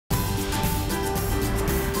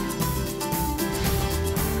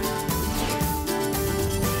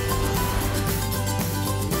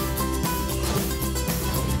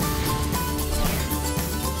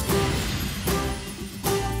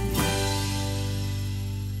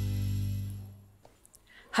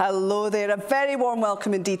Hello there, a very warm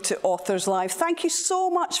welcome indeed to Authors Live. Thank you so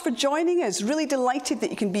much for joining us. Really delighted that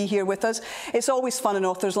you can be here with us. It's always fun in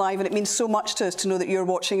Authors Live and it means so much to us to know that you're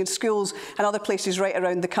watching in schools and other places right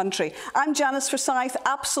around the country. I'm Janice Forsyth,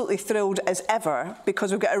 absolutely thrilled as ever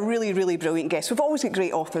because we've got a really, really brilliant guest. We've always got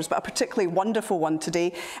great authors, but a particularly wonderful one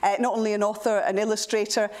today. Not only an author, an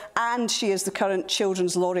illustrator, and she is the current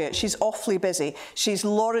Children's Laureate. She's awfully busy. She's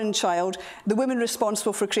Lauren Child, the woman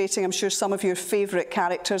responsible for creating, I'm sure, some of your favourite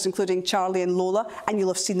characters, including Charlie and Lola, and you'll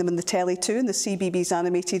have seen them in the telly too, in the CBeebies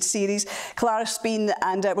animated series. Clara Speen,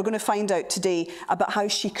 and we're going to find out today about how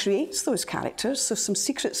she creates those characters, so some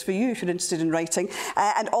secrets for you if you're interested in writing.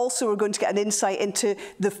 And also we're going to get an insight into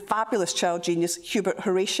the fabulous child genius, Hubert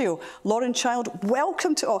Horatio. Lauren Child,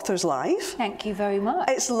 welcome to Authors Live. Thank you very much.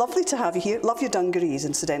 It's lovely to have you here. Love your dungarees,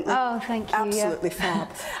 incidentally. Oh, thank you. Absolutely fab.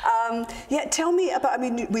 Yeah, tell me about, I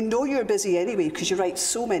mean, we know you're busy anyway because you write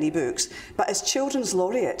so many books, but as Children's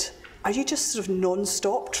Laureate, are you just sort of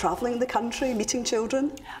non-stop travelling the country, meeting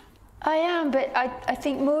children? I am, but I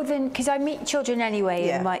think more than, because I meet children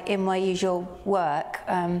anyway in my usual work,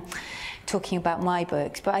 talking about my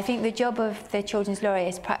books, but I think the job of the Children's Laureate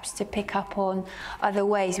is perhaps to pick up on other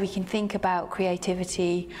ways we can think about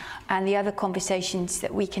creativity and the other conversations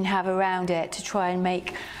that we can have around it to try and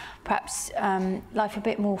make perhaps life a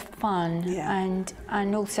bit more fun,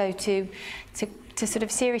 and also to sort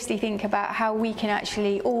of seriously think about how we can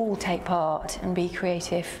actually all take part and be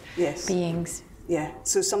creative beings. Yeah,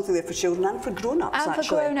 so something there for children and for grown-ups, actually. And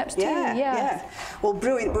for grown-ups too, yeah. Well,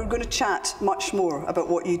 brilliant. We're going to chat much more about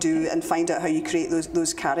what you do and find out how you create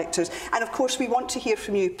those characters. And of course, we want to hear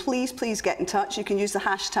from you. Please, please get in touch. You can use the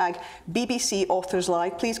hashtag BBC Authors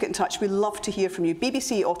Live. Please get in touch. We love to hear from you.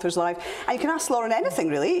 BBC Authors Live. And you can ask Lauren anything,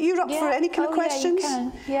 really. You're up for any kind of questions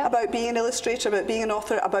about being an illustrator, about being an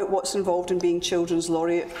author, about what's involved in being Children's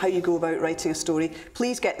Laureate, how you go about writing a story.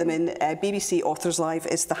 Please get them in. BBC Authors Live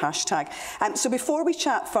is the hashtag. So before we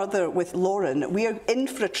chat further with Lauren, we are in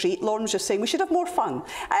for a treat. Lauren was just saying we should have more fun.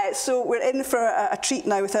 So we're in for a treat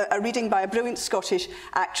now with a reading by a brilliant Scottish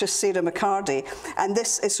actress, Sarah McCarthy. And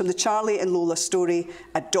this is from the Charlie and Lola story,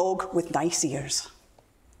 A Dog with Nice Ears.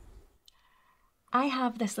 I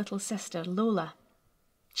have this little sister, Lola.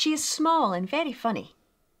 She is small and very funny.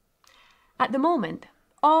 At the moment,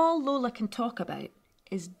 all Lola can talk about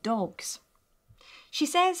is dogs. She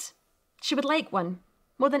says she would like one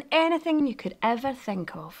more than anything you could ever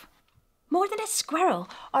think of. More than a squirrel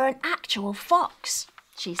or an actual fox,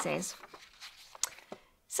 she says.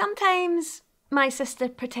 Sometimes my sister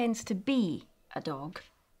pretends to be a dog.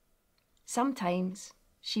 Sometimes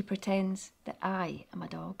she pretends that I am a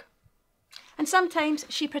dog. And sometimes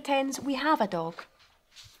she pretends we have a dog.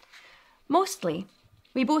 Mostly,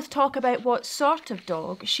 we both talk about what sort of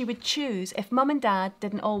dog she would choose if Mum and Dad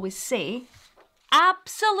didn't always say,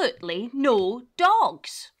 "Absolutely no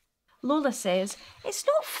dogs." Lola says, "It's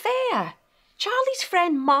not fair. Charlie's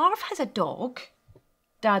friend Marv has a dog."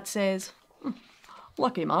 Dad says,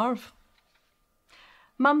 "Lucky Marv."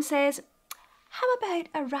 Mum says, "How about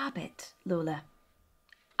a rabbit, Lola?"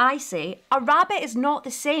 I say, "A rabbit is not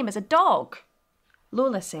the same as a dog."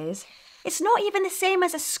 Lola says, "It's not even the same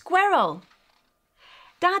as a squirrel."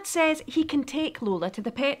 Dad says he can take Lola to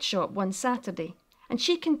the pet shop one Saturday and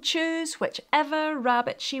she can choose whichever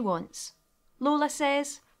rabbit she wants. Lola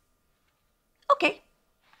says, "OK."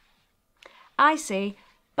 I say,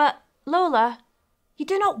 "But Lola, you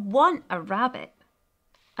do not want a rabbit."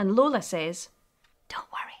 And Lola says, "Don't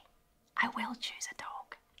worry, I will choose a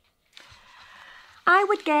dog." I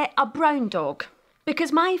would get a brown dog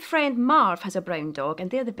because my friend Marv has a brown dog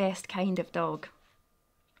and they're the best kind of dog.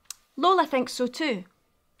 Lola thinks so too.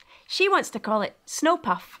 She wants to call it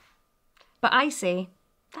Snowpuff. But I say,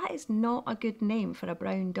 that is not a good name for a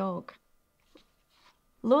brown dog.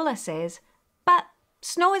 Lola says, "But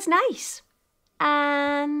snow is nice.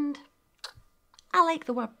 And I like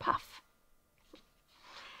the word puff."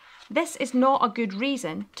 This is not a good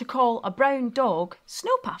reason to call a brown dog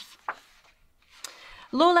Snowpuff.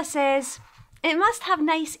 Lola says, "It must have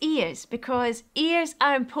nice ears because ears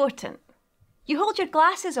are important. You hold your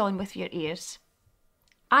glasses on with your ears."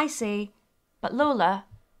 I say, "But Lola,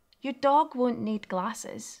 your dog won't need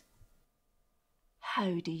glasses."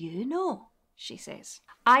 "How do you know?" she says.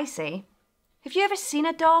 I say, "Have you ever seen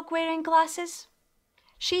a dog wearing glasses?"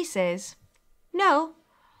 She says, "No,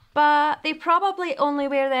 but they probably only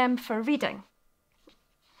wear them for reading."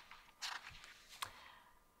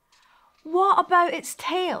 "What about its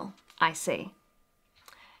tail?" I say.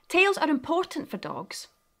 "Tails are important for dogs.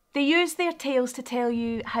 They use their tails to tell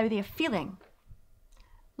you how they're feeling."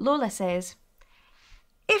 Lola says,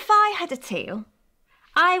 "If I had a tail,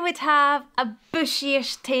 I would have a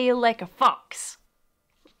bushyish tail like a fox.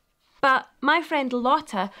 But my friend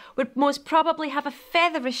Lotta would most probably have a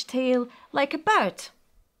featherish tail like a bird.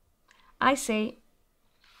 I say,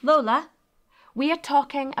 Lola, we are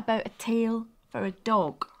talking about a tail for a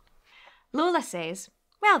dog. Lola says,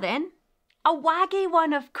 well then, a waggy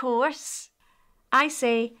one, of course. I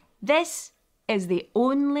say, this is the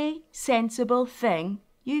only sensible thing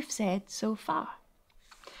you've said so far.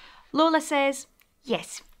 Lola says,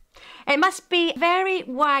 yes, it must be very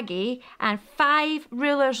waggy and 5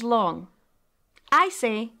 rulers long. I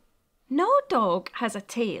say, no dog has a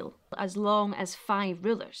tail as long as 5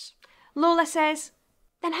 rulers. Lola says,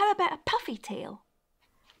 then how about a puffy tail?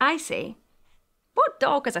 I say, what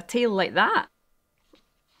dog has a tail like that?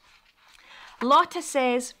 Lotta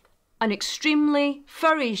says, an extremely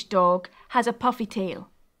furrish dog has a puffy tail.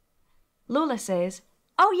 Lola says,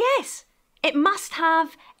 oh yes, it must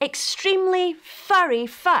have extremely furry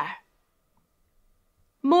fur.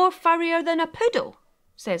 More furrier than a poodle,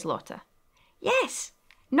 says Lotta. Yes,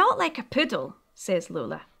 not like a poodle, says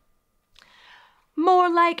Lola. More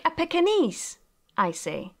like a Pekingese, I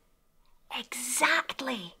say.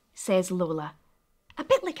 Exactly, says Lola. A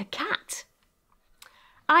bit like a cat.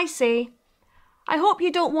 I say, I hope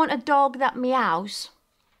you don't want a dog that meows.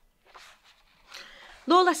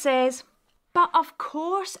 Lola says, but of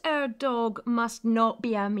course our dog must not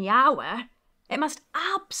be a meower. It must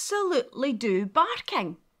absolutely do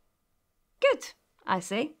barking. Good, I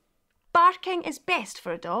say. Barking is best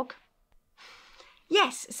for a dog.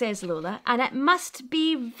 Yes, says Lola, and it must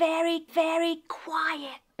be very, very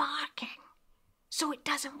quiet barking, so it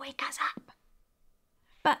doesn't wake us up.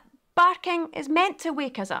 But barking is meant to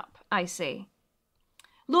wake us up, I say.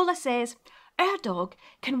 Lola says, our dog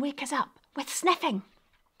can wake us up with sniffing.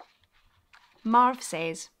 Marv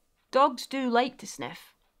says, dogs do like to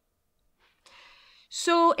sniff.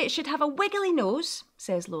 So it should have a wiggly nose,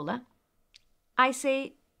 says Lola. I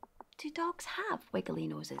say, do dogs have wiggly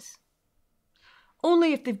noses?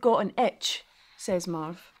 Only if they've got an itch, says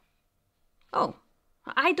Marv. Oh,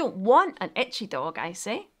 I don't want an itchy dog, I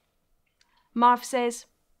say. Marv says,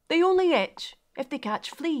 they only itch if they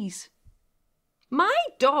catch fleas. My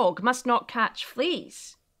dog must not catch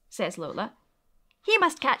fleas, says Lola. He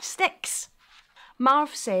must catch sticks.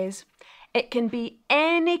 Marv says, it can be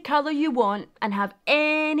any colour you want and have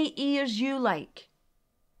any ears you like.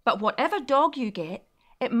 But whatever dog you get,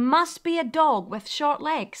 it must be a dog with short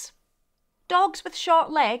legs. Dogs with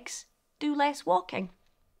short legs do less walking.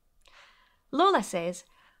 Lola says,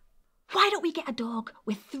 why don't we get a dog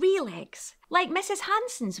with 3 legs, like Mrs.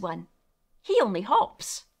 Hanson's one? He only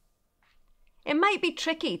hops. It might be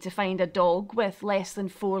tricky to find a dog with less than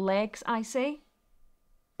 4 legs, I say.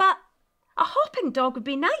 But a hopping dog would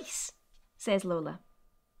be nice, says Lola.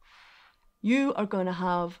 You are going to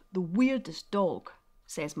have the weirdest dog,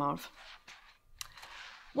 says Marv.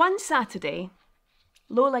 One Saturday,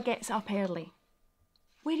 Lola gets up early.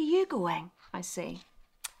 Where are you going? I say.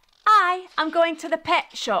 I am going to the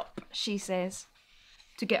pet shop, she says.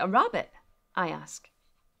 To get a rabbit? I ask.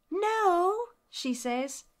 No, she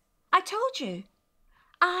says. I told you.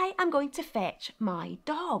 I am going to fetch my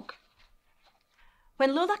dog.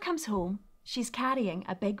 When Lola comes home, she's carrying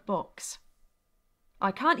a big box.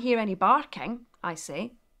 I can't hear any barking, I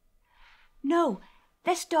say. No,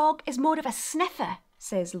 this dog is more of a sniffer,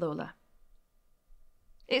 says Lola.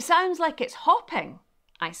 It sounds like it's hopping,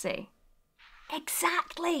 I say.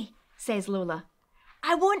 Exactly, says Lola.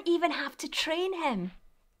 I won't even have to train him.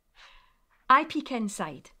 I peek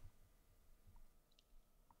inside.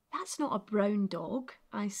 That's not a brown dog,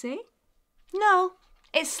 I say. No,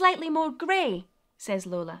 it's slightly more grey, says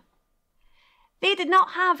Lola. They did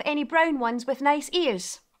not have any brown ones with nice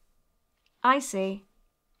ears. I say,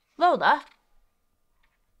 Lola,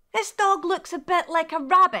 this dog looks a bit like a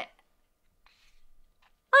rabbit.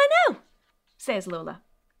 I know, says Lola.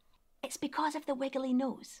 It's because of the wiggly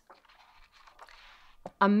nose.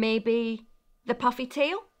 And maybe the puffy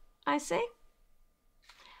tail, I say.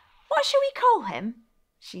 What shall we call him?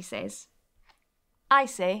 She says. I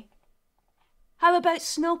say, how about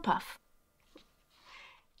Snowpuff?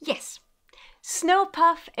 Yes,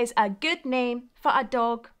 Snowpuff is a good name for a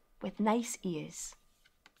dog with nice ears.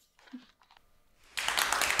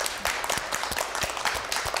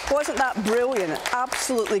 Wasn't that brilliant?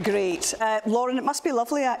 Absolutely great. Lauren, it must be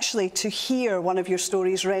lovely actually to hear one of your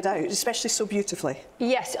stories read out, especially so beautifully.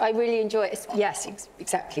 Yes, I really enjoy it. Yes,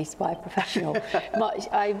 exactly. It's by a professional.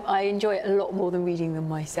 I enjoy it a lot more than reading them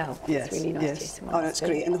myself. Yes, it's really nice yes. to hear someone Oh, else that's do it.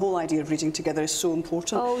 great. And the whole idea of reading together is so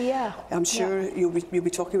important. Oh, yeah. I'm sure you'll be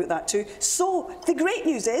talking about that too. So, the great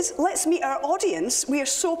news is, let's meet our audience. We are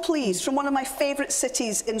so pleased, from one of my favourite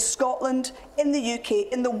cities in Scotland, in the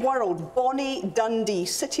UK, in the world, Bonnie Dundee,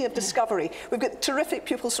 City of Discovery. We've got terrific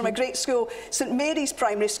pupils from a great school, St Mary's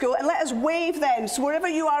Primary School, and let us wave them. So wherever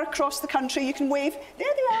you are across the country, you can wave. There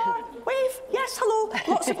they are. Wave. Yes, hello.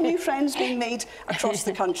 Lots of new friends being made across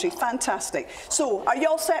the country. Fantastic. So, are you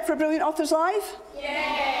all set for Brilliant Authors Live?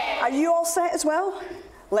 Yeah. Are you all set as well?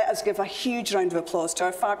 Let us give a huge round of applause to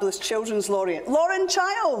our fabulous Children's Laureate, Lauren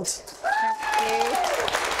Childs. Thank you.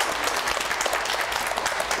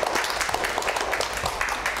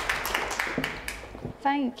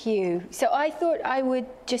 Thank you. So I thought I would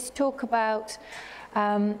just talk about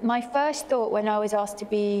my first thought when I was asked to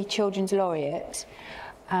be Children's Laureate.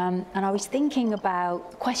 And I was thinking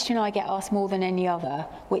about the question I get asked more than any other,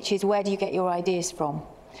 which is, where do you get your ideas from?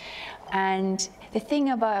 And the thing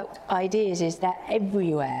about ideas is they're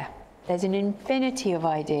everywhere. There's an infinity of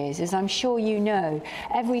ideas, as I'm sure you know.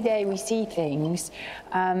 Every day we see things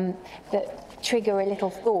that trigger a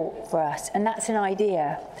little thought for us, and that's an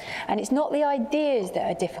idea. And it's not the ideas that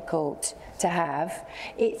are difficult to have,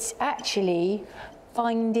 it's actually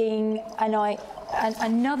finding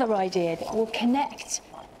another idea that will connect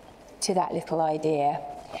to that little idea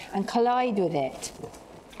and collide with it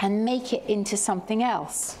and make it into something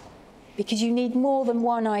else. Because you need more than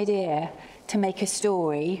one idea to make a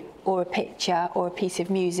story or a picture or a piece of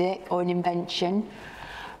music or an invention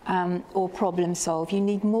or problem solve. You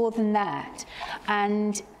need more than that.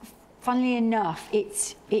 And funnily enough,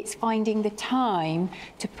 it's finding the time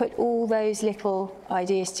to put all those little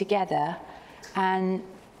ideas together and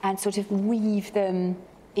sort of weave them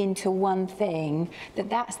into one thing,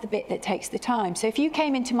 that's the bit that takes the time. So if you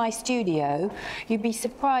came into my studio, you'd be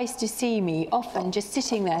surprised to see me often just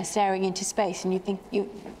sitting there staring into space, and you think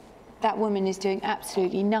that woman is doing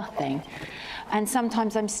absolutely nothing. And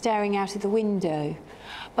sometimes I'm staring out of the window.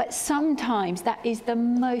 But sometimes that is the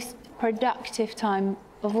most productive time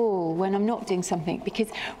of all, when I'm not doing something, because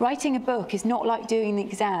writing a book is not like doing an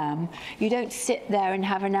exam. You don't sit there and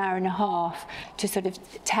have an hour and a half to sort of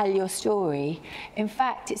tell your story. In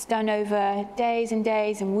fact, it's done over days and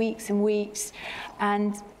days and weeks,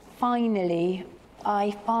 and finally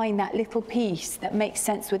I find that little piece that makes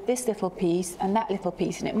sense with this little piece and that little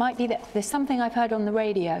piece. And it might be that there's something I've heard on the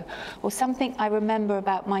radio, or something I remember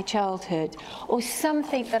about my childhood, or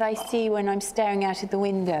something that I see when I'm staring out of the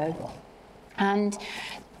window. And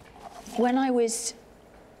when I was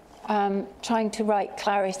trying to write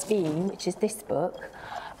Clarice Bean, which is this book,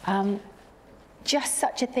 just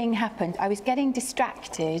such a thing happened. I was getting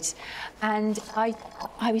distracted, and I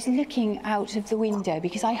was looking out of the window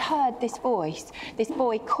because I heard this voice, this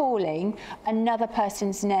boy calling another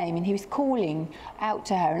person's name, and he was calling out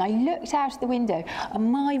to her. And I looked out of the window,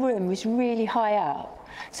 and my room was really high up.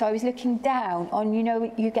 So I was looking down on, you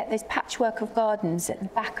know, you get this patchwork of gardens at the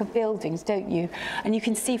back of buildings, don't you? And you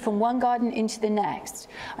can see from one garden into the next.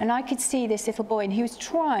 And I could see this little boy, and he was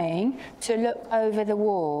trying to look over the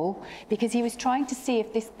wall because he was trying to see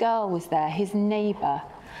if this girl was there, his neighbour.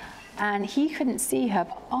 And he couldn't see her,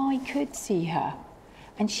 but I could see her.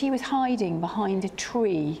 And she was hiding behind a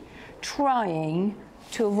tree, trying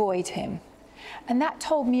to avoid him. And that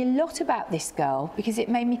told me a lot about this girl, because it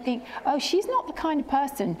made me think, oh, she's not the kind of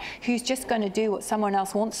person who's just going to do what someone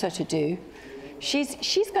else wants her to do. She's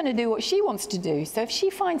going to do what she wants to do. So if she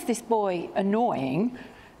finds this boy annoying,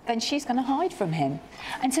 then she's going to hide from him.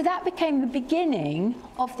 And so that became the beginning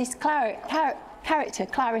of this character,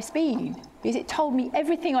 Clarice Bean, because it told me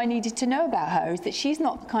everything I needed to know about her, is that she's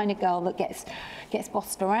not the kind of girl that gets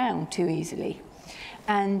bossed around too easily.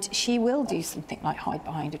 And she will do something like hide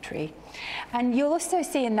behind a tree. And you'll also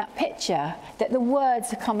see in that picture that the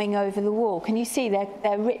words are coming over the wall. Can you see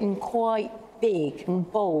they're written quite big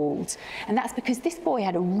and bold? And that's because this boy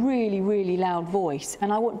had a really, really loud voice,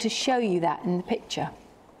 and I want to show you that in the picture.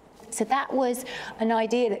 So that was an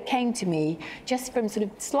idea that came to me just from sort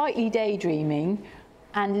of slightly daydreaming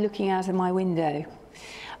and looking out of my window.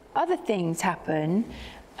 Other things happen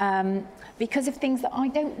because of things that I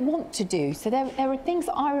don't want to do. So there are things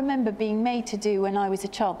that I remember being made to do when I was a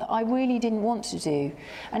child that I really didn't want to do.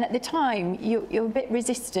 And at the time, you're a bit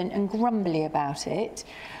resistant and grumbly about it.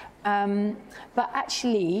 But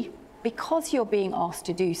actually, because you're being asked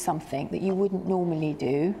to do something that you wouldn't normally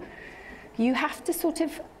do, you have to sort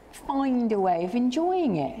of find a way of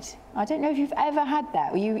enjoying it. I don't know if you've ever had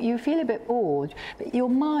that, where you feel a bit bored, but your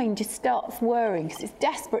mind just starts worrying because it's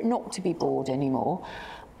desperate not to be bored anymore.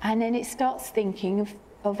 And then it starts thinking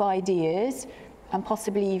of ideas and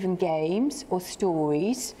possibly even games or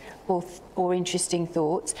stories or interesting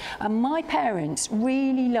thoughts. And my parents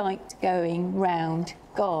really liked going round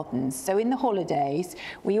gardens. So in the holidays,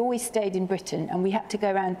 we always stayed in Britain and we had to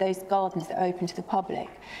go around those gardens that are open to the public.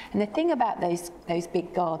 And the thing about those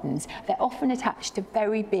big gardens, they're often attached to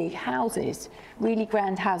very big houses, really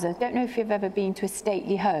grand houses. I don't know if you've ever been to a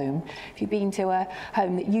stately home, if you've been to a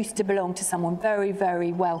home that used to belong to someone very,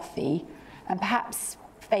 very wealthy and perhaps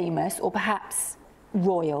famous or perhaps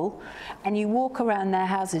royal, and you walk around their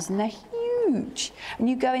houses and they're huge, and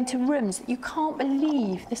you go into rooms that you can't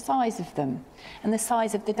believe the size of them and the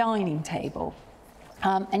size of the dining table,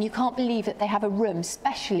 and you can't believe that they have a room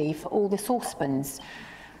specially for all the saucepans.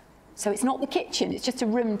 So it's not the kitchen, it's just a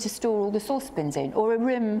room to store all the saucepans in, or a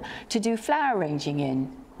room to do flower arranging in.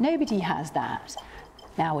 Nobody has that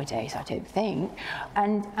nowadays, I don't think.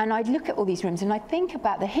 And I'd look at all these rooms and I'd think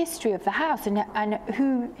about the history of the house and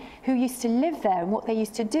who used to live there and what they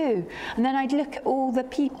used to do. And then I'd look at all the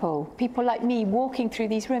people like me walking through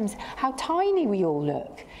these rooms, how tiny we all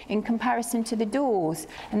look in comparison to the doors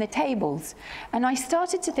and the tables. And I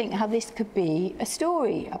started to think how this could be a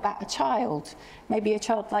story about a child, maybe a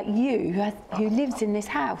child like you who lives in this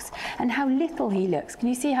house, and how little he looks. Can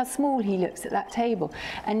you see how small he looks at that table?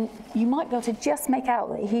 And you might be able to just make out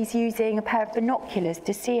that he's using a pair of binoculars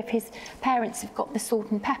to see if his parents have got the salt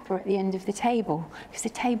and pepper at the end of the table, because the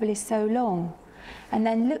table is so long. And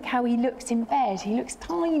then look how he looks in bed. He looks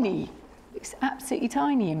tiny, looks absolutely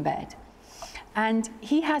tiny in bed. And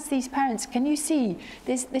he has these parents, can you see,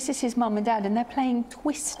 this is his mum and dad, and they're playing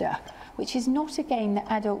Twister, which is not a game that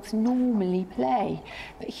adults normally play.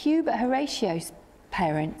 But Hubert Horatio's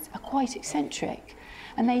parents are quite eccentric,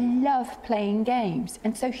 and they love playing games.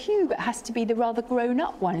 And so Hubert has to be the rather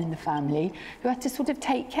grown-up one in the family who has to sort of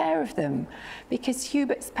take care of them, because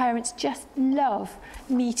Hubert's parents just love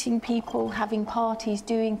meeting people, having parties,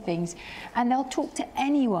 doing things, and they'll talk to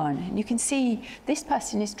anyone. And you can see this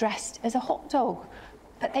person is dressed as a hot dog,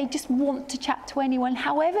 but they just want to chat to anyone,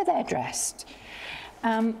 however they're dressed.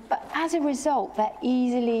 But as a result, they're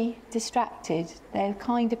easily distracted. They're the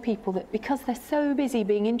kind of people that, because they're so busy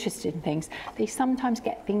being interested in things, they sometimes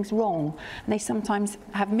get things wrong, and they sometimes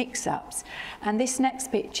have mix-ups. And this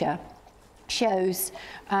next picture shows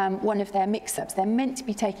one of their mix-ups. They're meant to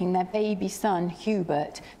be taking their baby son,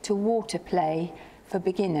 Hubert, to water play for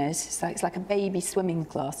beginners. So it's like a baby swimming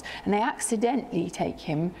class. And they accidentally take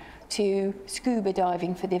him to scuba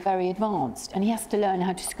diving for the very advanced, and he has to learn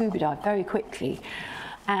how to scuba dive very quickly.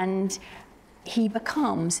 And he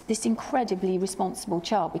becomes this incredibly responsible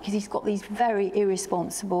child because he's got these very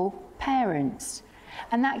irresponsible parents.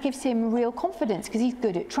 And that gives him real confidence because he's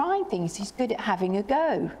good at trying things, he's good at having a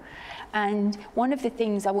go. And one of the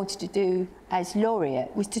things I wanted to do as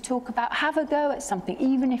laureate was to talk about have a go at something,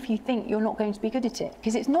 even if you think you're not going to be good at it.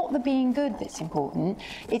 Because it's not the being good that's important,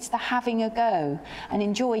 it's the having a go and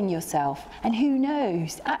enjoying yourself. And who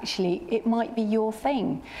knows, actually, it might be your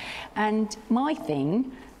thing. And my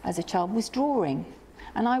thing as a child was drawing.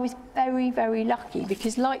 And I was very, very lucky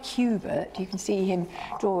because, like Hubert, you can see him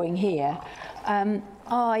drawing here,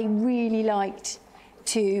 I really liked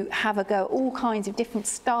to have a go at all kinds of different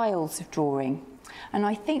styles of drawing. And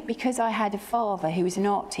I think because I had a father who was an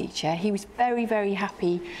art teacher, he was very, very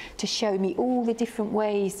happy to show me all the different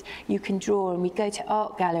ways you can draw. And we'd go to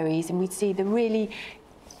art galleries and we'd see the really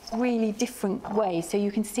different ways. So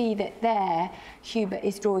you can see that there, Hubert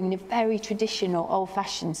is drawing in a very traditional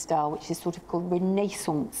old-fashioned style, which is sort of called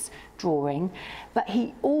Renaissance drawing. But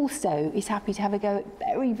he also is happy to have a go at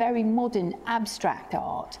very, very modern abstract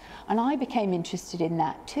art. And I became interested in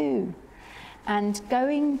that too. And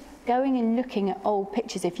going and looking at old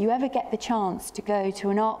pictures, if you ever get the chance to go to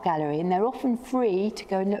an art gallery, and they're often free to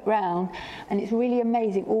go and look round, and it's really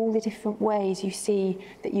amazing all the different ways you see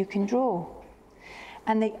that you can draw.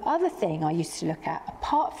 And the other thing I used to look at,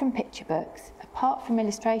 apart from picture books, apart from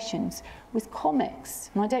illustrations, was comics.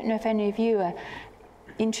 And I don't know if any of you are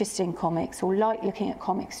interested in comics or like looking at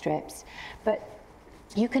comic strips, but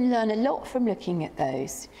you can learn a lot from looking at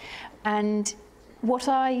those. And what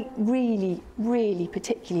I really, really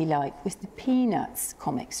particularly liked was the Peanuts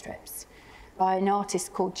comic strips by an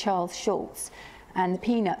artist called Charles Schulz. And the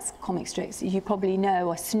Peanuts comic strips, you probably know,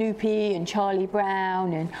 are Snoopy and Charlie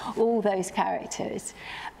Brown and all those characters.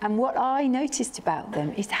 And what I noticed about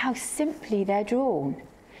them is how simply they're drawn,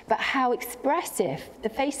 but how expressive the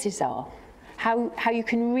faces are, how you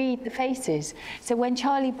can read the faces. So when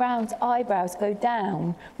Charlie Brown's eyebrows go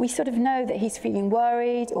down, we sort of know that he's feeling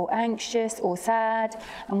worried or anxious or sad.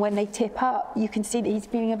 And when they tip up, you can see that he's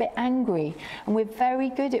feeling a bit angry. And we're very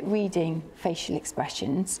good at reading facial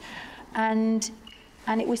expressions. And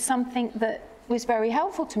it was something that was very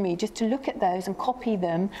helpful to me, just to look at those and copy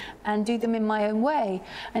them and do them in my own way.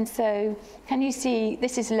 And so, can you see,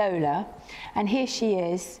 this is Lola, and here she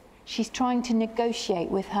is. She's trying to negotiate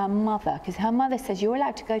with her mother, because her mother says you're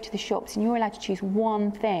allowed to go to the shops and you're allowed to choose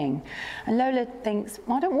one thing. And Lola thinks,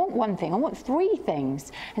 well, I don't want one thing, I want 3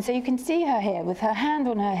 things. And so you can see her here with her hand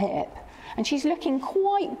on her hip, and she's looking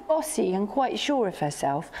quite bossy and quite sure of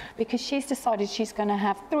herself, because she's decided she's going to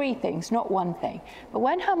have 3 things, not one thing. But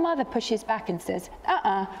when her mother pushes back and says,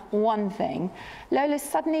 one thing, Lola's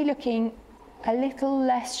suddenly looking a little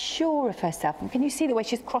less sure of herself. And can you see the way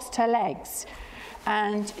she's crossed her legs?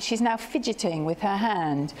 And she's now fidgeting with her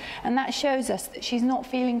hand. And that shows us that she's not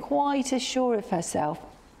feeling quite as sure of herself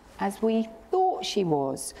as we thought she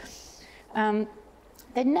was.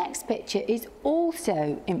 The next picture is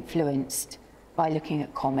also influenced by looking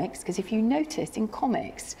at comics, because if you notice in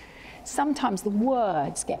comics, sometimes the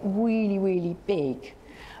words get really, really big,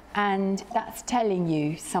 and that's telling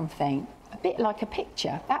you something, a bit like a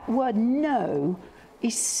picture. That word no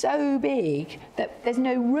is so big that there's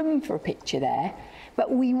no room for a picture there,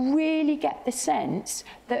 but we really get the sense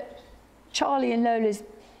that Charlie and Lola's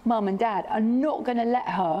mum and dad are not going to let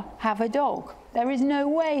her have a dog. There is no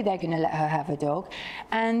way they're going to let her have a dog,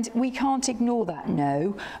 and we can't ignore that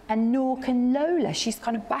no, and nor can Lola. She's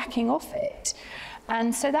kind of backing off it.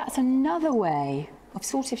 And so that's another way of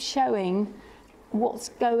sort of showing what's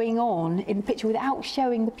going on in the picture without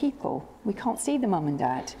showing the people. We can't see the mum and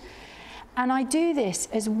dad. And I do this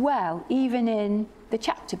as well, even in the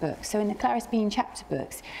chapter books. So in the Clarice Bean chapter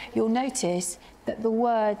books, you'll notice that the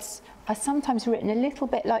words are sometimes written a little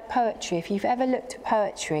bit like poetry. If you've ever looked at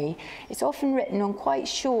poetry, it's often written on quite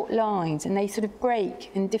short lines, and they sort of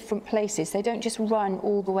break in different places. They don't just run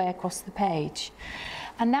all the way across the page.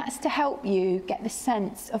 And that's to help you get the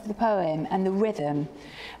sense of the poem and the rhythm,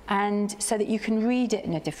 and so that you can read it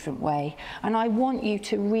in a different way. And I want you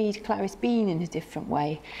to read Clarice Bean in a different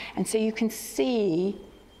way. And so you can see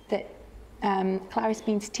that Clarice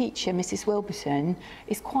Bean's teacher, Mrs. Wilburton,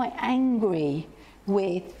 is quite angry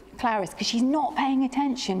with Clarice because she's not paying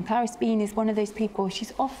attention. Clarice Bean is one of those people,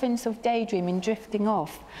 she's often sort of daydreaming, drifting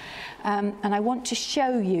off. And I want to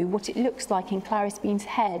show you what it looks like in Clarice Bean's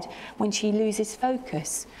head when she loses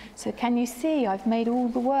focus. So can you see I've made all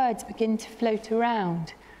the words begin to float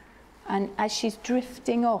around? And as she's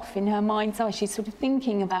drifting off in her mind's eye, she's sort of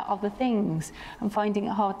thinking about other things and finding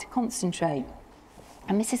it hard to concentrate.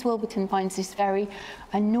 And Mrs. Wilburton finds this very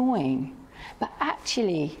annoying. But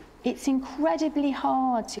actually, it's incredibly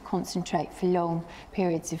hard to concentrate for long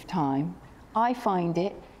periods of time. I find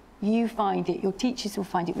it, you find it, your teachers will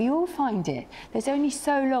find it, we all find it. There's only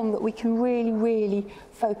so long that we can really, really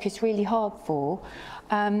focus really hard for.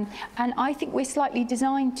 And I think we're slightly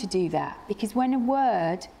designed to do that, because when a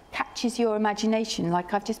word catches your imagination,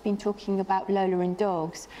 like I've just been talking about Lola and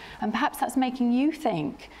dogs, and perhaps that's making you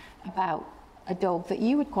think about a dog that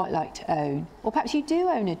you would quite like to own, or perhaps you do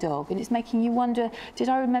own a dog and it's making you wonder, did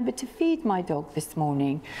I remember to feed my dog this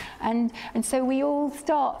morning? And so we all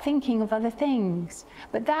start thinking of other things,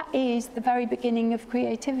 but that is the very beginning of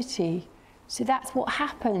creativity. So that's what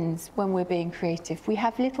happens when we're being creative. We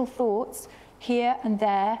have little thoughts here and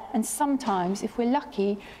there, and sometimes, if we're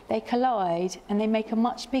lucky, they collide and they make a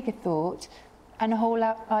much bigger thought and a whole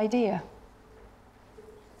idea.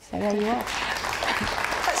 So there you are.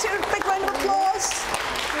 Let's hear a big round of applause.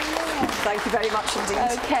 Thank you very much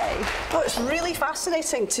indeed. Okay. Well, it's really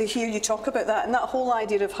fascinating to hear you talk about that, and that whole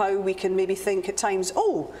idea of how we can maybe think at times,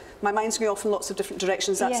 oh, my mind's going off in lots of different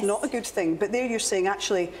directions, that's not a good thing. But there you're saying,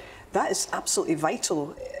 actually, that is absolutely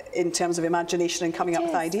vital in terms of imagination and coming up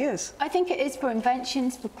with ideas. I think it is for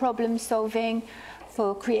inventions, for problem solving,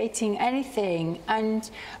 for creating anything.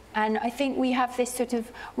 And I think we have this sort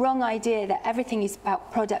of wrong idea that everything is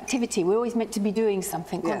about productivity. We're always meant to be doing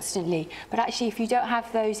something constantly. But actually, if you don't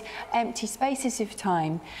have those empty spaces of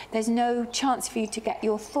time, there's no chance for you to get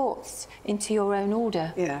your thoughts into your own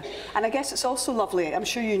order. Yeah, and I guess it's also lovely, I'm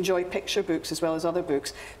sure you enjoy picture books as well as other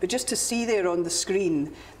books, but just to see there on the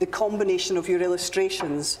screen the combination of your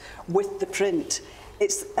illustrations with the print,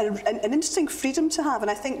 it's an interesting freedom to have. And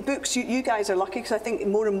I think books, you guys are lucky, because I think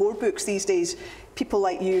more and more books these days, people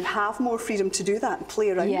like you have more freedom to do that and play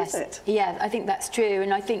around with it. Yeah, I think that's true.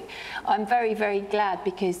 And I think I'm very, very glad,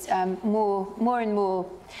 because more and more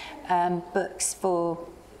books for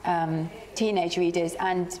teenage readers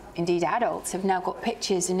and indeed adults have now got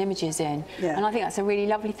pictures and images in. Yeah. And I think that's a really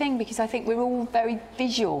lovely thing, because I think we're all very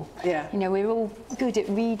visual. Yeah. You know, we're all good at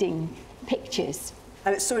reading pictures.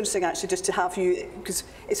 And it's so interesting, actually, just to have you, because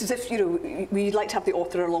it's as if, you know, we'd like to have the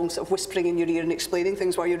author along, sort of whispering in your ear and explaining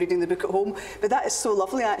things while you're reading the book at home. But that is so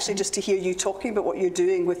lovely, actually, just to hear you talking about what you're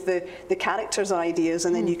doing with the characters' ideas,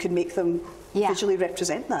 and then you can make them visually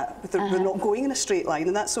represent that. But they're not going in a straight line,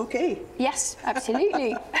 and that's okay. Yes,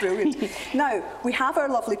 absolutely. Brilliant. Now, we have our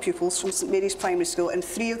lovely pupils from St Mary's Primary School, and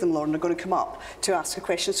 3 of them, Lauren, are going to come up to ask a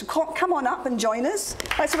question. So come on up and join us.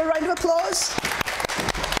 Let's have a round of applause.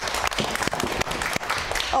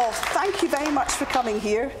 Oh, thank you very much for coming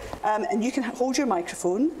here. And you can hold your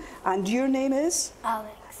microphone. And your name is?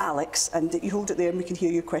 Alex. Alex. And you hold it there and we can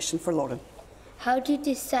hear your question for Lauren. How do you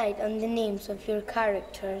decide on the names of your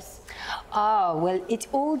characters? Oh, well, it's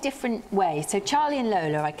all different ways. So Charlie and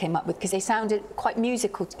Lola I came up with because they sounded quite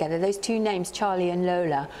musical together. Those 2 names, Charlie and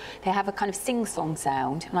Lola, they have a kind of sing-song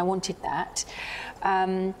sound, and I wanted that.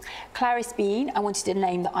 Clarice Bean, I wanted a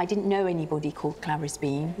name that I didn't know anybody called Clarice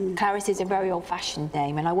Bean. Clarice is a very old-fashioned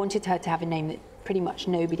name, and I wanted her to have a name that pretty much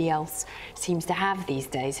nobody else seems to have these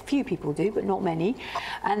days. A few people do, but not many.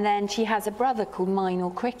 And then she has a brother called Minor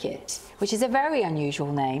Cricket, which is a very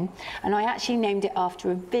unusual name. And I actually named it after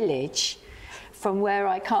a village from where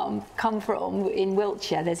I come from in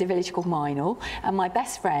Wiltshire. There's a village called Minor, and my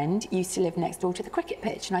best friend used to live next door to the cricket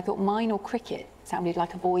pitch, and I thought Minor Cricket sounded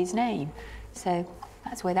like a boy's name. So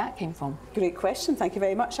that's where that came from. Great question. Thank you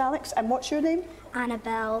very much, Alex. And what's your name?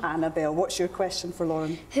 Annabelle. Annabelle. What's your question for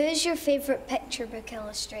Lauren? Who's your favourite picture book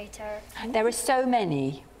illustrator? There are so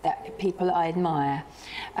many people I admire.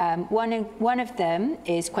 One of them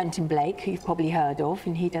is Quentin Blake, who you've probably heard of,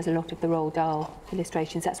 and he does a lot of the Roald Dahl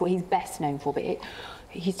illustrations. That's what he's best known for, but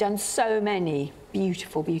he's done so many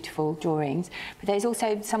beautiful, beautiful drawings. But there's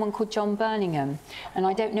also someone called John Birmingham, and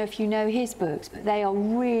I don't know if you know his books, but they are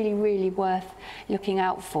really, really worth looking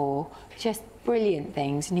out for. Just brilliant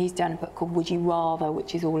things. And he's done a book called Would You Rather,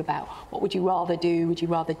 which is all about what would you rather do? Would you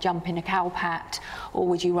rather jump in a cowpat, or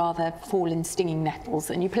would you rather fall in stinging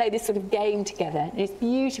nettles? And you play this sort of game together, and it's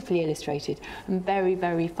beautifully illustrated and very,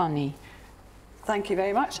 very funny. Thank you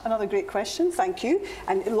very much. Another great question. Thank you.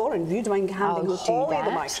 And Lauren, would you mind handing Holly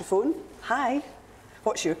the microphone? Hi.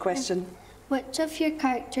 What's your question? Which of your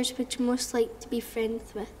characters would you most like to be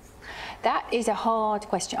friends with? That is a hard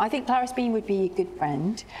question. I think Clarice Bean would be a good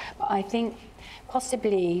friend, but I think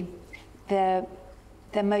possibly the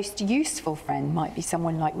most useful friend might be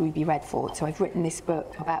someone like Ruby Redford. So I've written this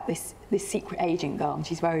book about this secret agent girl, and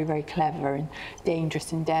she's very, very clever and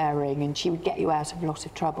dangerous and daring, and she would get you out of a lot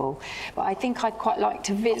of trouble. But I think I'd quite like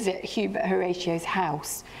to visit Hubert Horatio's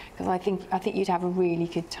house, because I think you'd have a really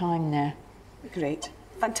good time there. Great.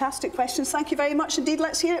 Fantastic questions. Thank you very much indeed.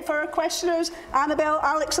 Let's hear it for our questioners, Annabelle,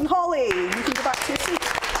 Alex and Holly. You can go back to your seat.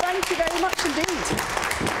 Thank you very much indeed.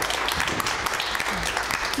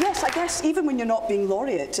 Yes, I guess even when you're not being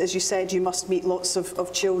laureate, as you said, you must meet lots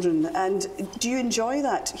of children. And do you enjoy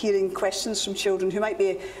that, hearing questions from children who might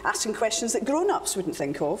be asking questions that grown-ups wouldn't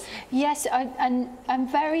think of? Yes, and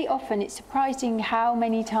very often it's surprising how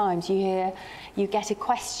many times you get a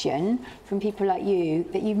question from people like you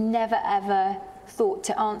that you've never ever thought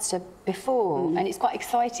to answer before, and it's quite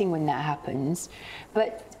exciting when that happens.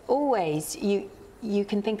 But always you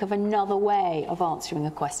can think of another way of answering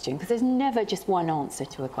a question, because there's never just one answer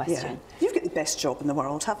to a question. Yeah. You've got the best job in the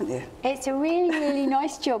world, haven't you? It's a really, really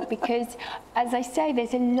nice job because, as I say,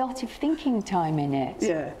 there's a lot of thinking time in it.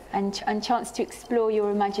 Yeah. And chance to explore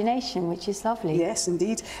your imagination, which is lovely. Yes,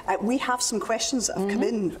 indeed. We have some questions that have come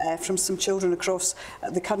in from some children across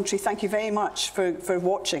the country. Thank you very much for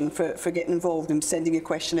watching, for getting involved and sending a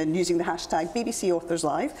question and using the hashtag BBC Authors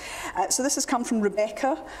Live. So this has come from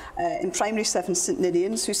Rebecca in Primary 7 St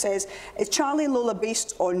Ninians, who says, is Charlie and Lola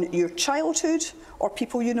based on your childhood or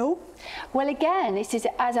people you know? Well, again, this is,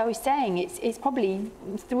 as I was saying, it's probably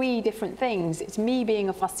 3 different things. It's me being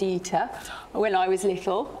a fussy eater when I was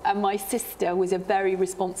little, and my sister was a very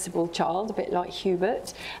responsible child, a bit like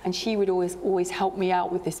Hubert, and she would always help me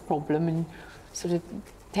out with this problem and sort of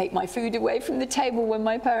take my food away from the table when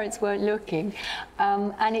my parents weren't looking.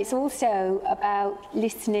 And it's also about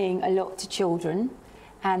listening a lot to children,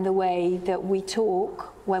 and the way that we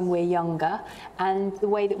talk when we're younger, and the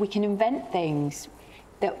way that we can invent things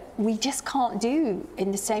that we just can't do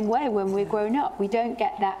in the same way when we're grown up. We don't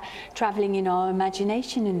get that travelling in our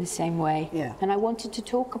imagination in the same way. Yeah. And I wanted to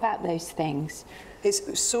talk about those things.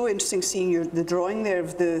 It's so interesting seeing the drawing there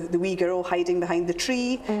of the wee girl hiding behind the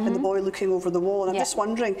tree and the boy looking over the wall. And I'm just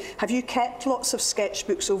wondering, have you kept lots of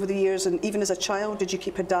sketchbooks over the years, and even as a child, did you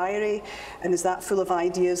keep a diary? And is that full of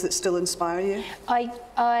ideas that still inspire you?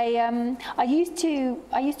 I used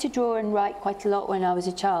to draw and write quite a lot when I was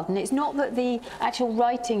a child, and it's not that the actual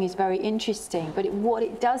writing is very interesting, but what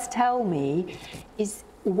it does tell me is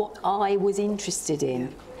what I was interested in. Yeah.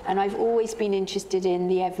 And I've always been interested in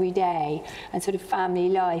the everyday and sort of family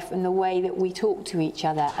life and the way that we talk to each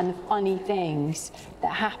other and the funny things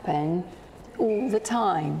that happen all the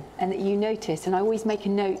time and that you notice. And I always make a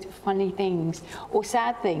note of funny things or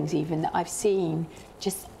sad things even that I've seen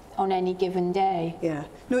just on any given day. Yeah.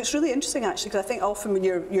 No, it's really interesting actually, because I think often when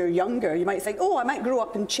you're younger, you might think, oh, I might grow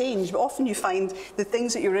up and change, but often you find the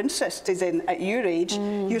things that you're interested in at your age,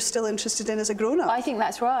 you're still interested in as a grown-up. I think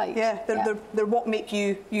that's right. Yeah, they're what make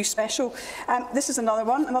you special. This is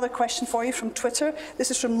another question for you from Twitter.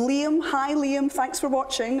 This is from Liam. Hi Liam, thanks for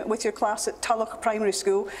watching with your class at Tulloch Primary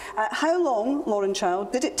School. How long, Lauren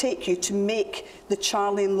Child, did it take you to make the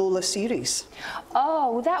Charlie and Lola series?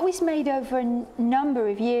 Oh, well, that was made over a number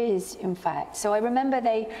of years, in fact. So I remember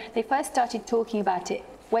they first started talking about it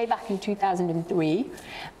way back in 2003,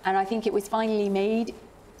 and I think it was finally made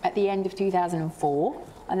at the end of 2004,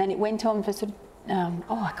 and then it went on for sort of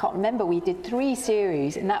I can't remember, we did 3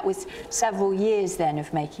 series, and that was several years then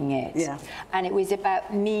of making it. Yeah. And it was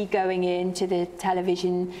about me going into the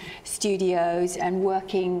television studios and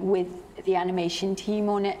working with the animation team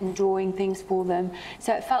on it and drawing things for them.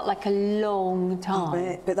 So it felt like a long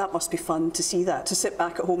time. But that must be fun to see that, to sit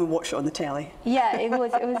back at home and watch it on the telly. Yeah, it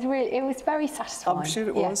was very satisfying. I'm sure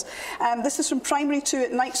it was. This is from Primary 2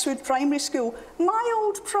 at Knightswood Primary School. My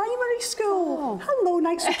old primary school. Oh. Hello,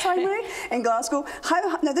 Knightswood Primary in Glasgow.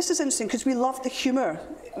 Now this is interesting because we love the humour,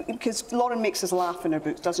 because Lauren makes us laugh in her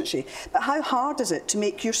books, doesn't she? But how hard is it to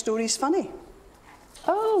make your stories funny?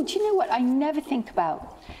 Oh, do you know what? I never think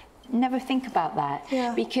about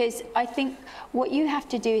that, because I think what you have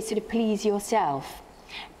to do is sort of please yourself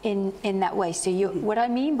in that way. So what I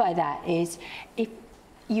mean by that is, if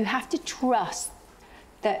you have to trust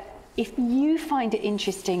that if you find it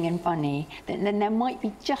interesting and funny, then there might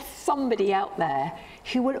be just somebody out there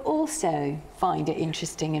who will also find it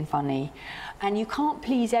interesting and funny. And you can't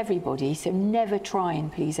please everybody, so never try and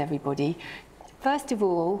please everybody. First of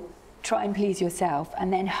all, try and please yourself,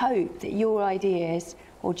 and then hope that your ideas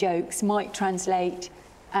or jokes might translate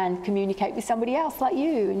and communicate with somebody else like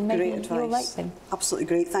you, and maybe you'll like them. Absolutely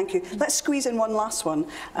great, thank you. Let's squeeze in one last one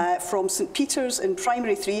from St Peter's in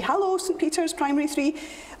Primary 3. Hello, St Peter's Primary 3.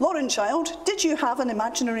 Lauren Child, did you have an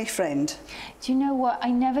imaginary friend? Do you know what?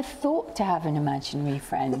 I never thought to have an imaginary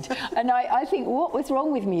friend. And I think what was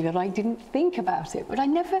wrong with me that I didn't think about it, but I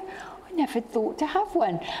never thought to have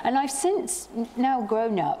one. And I've since, now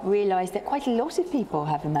grown up, realised that quite a lot of people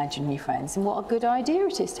have imaginary friends, and what a good idea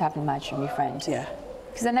it is to have an imaginary friend. Yeah.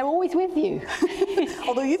 Because then they're always with you.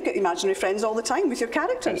 Although you've got imaginary friends all the time with your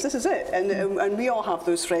characters, this is it. And we all have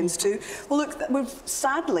those friends too. Well look, we've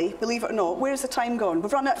sadly, believe it or not, where's the time gone?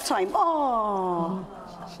 We've run out of time. Oh.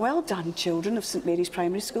 Well done, children of St Mary's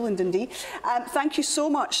Primary School in Dundee. Thank you so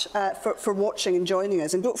much for watching and joining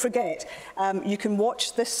us. And don't forget, you can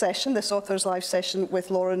watch this session, this Authors Live session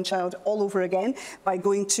with Lauren Child all over again by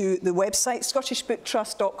going to the website,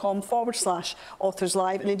 scottishbooktrust.com/Authors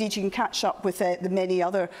Live. And indeed, you can catch up with the many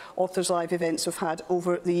other Authors Live events we've had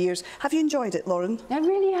over the years. Have you enjoyed it, Lauren? I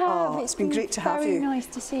really have. Oh, it's been great to have you. Very nice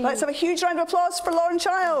to see you. Let's have a huge round of applause for Lauren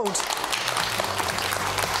Child.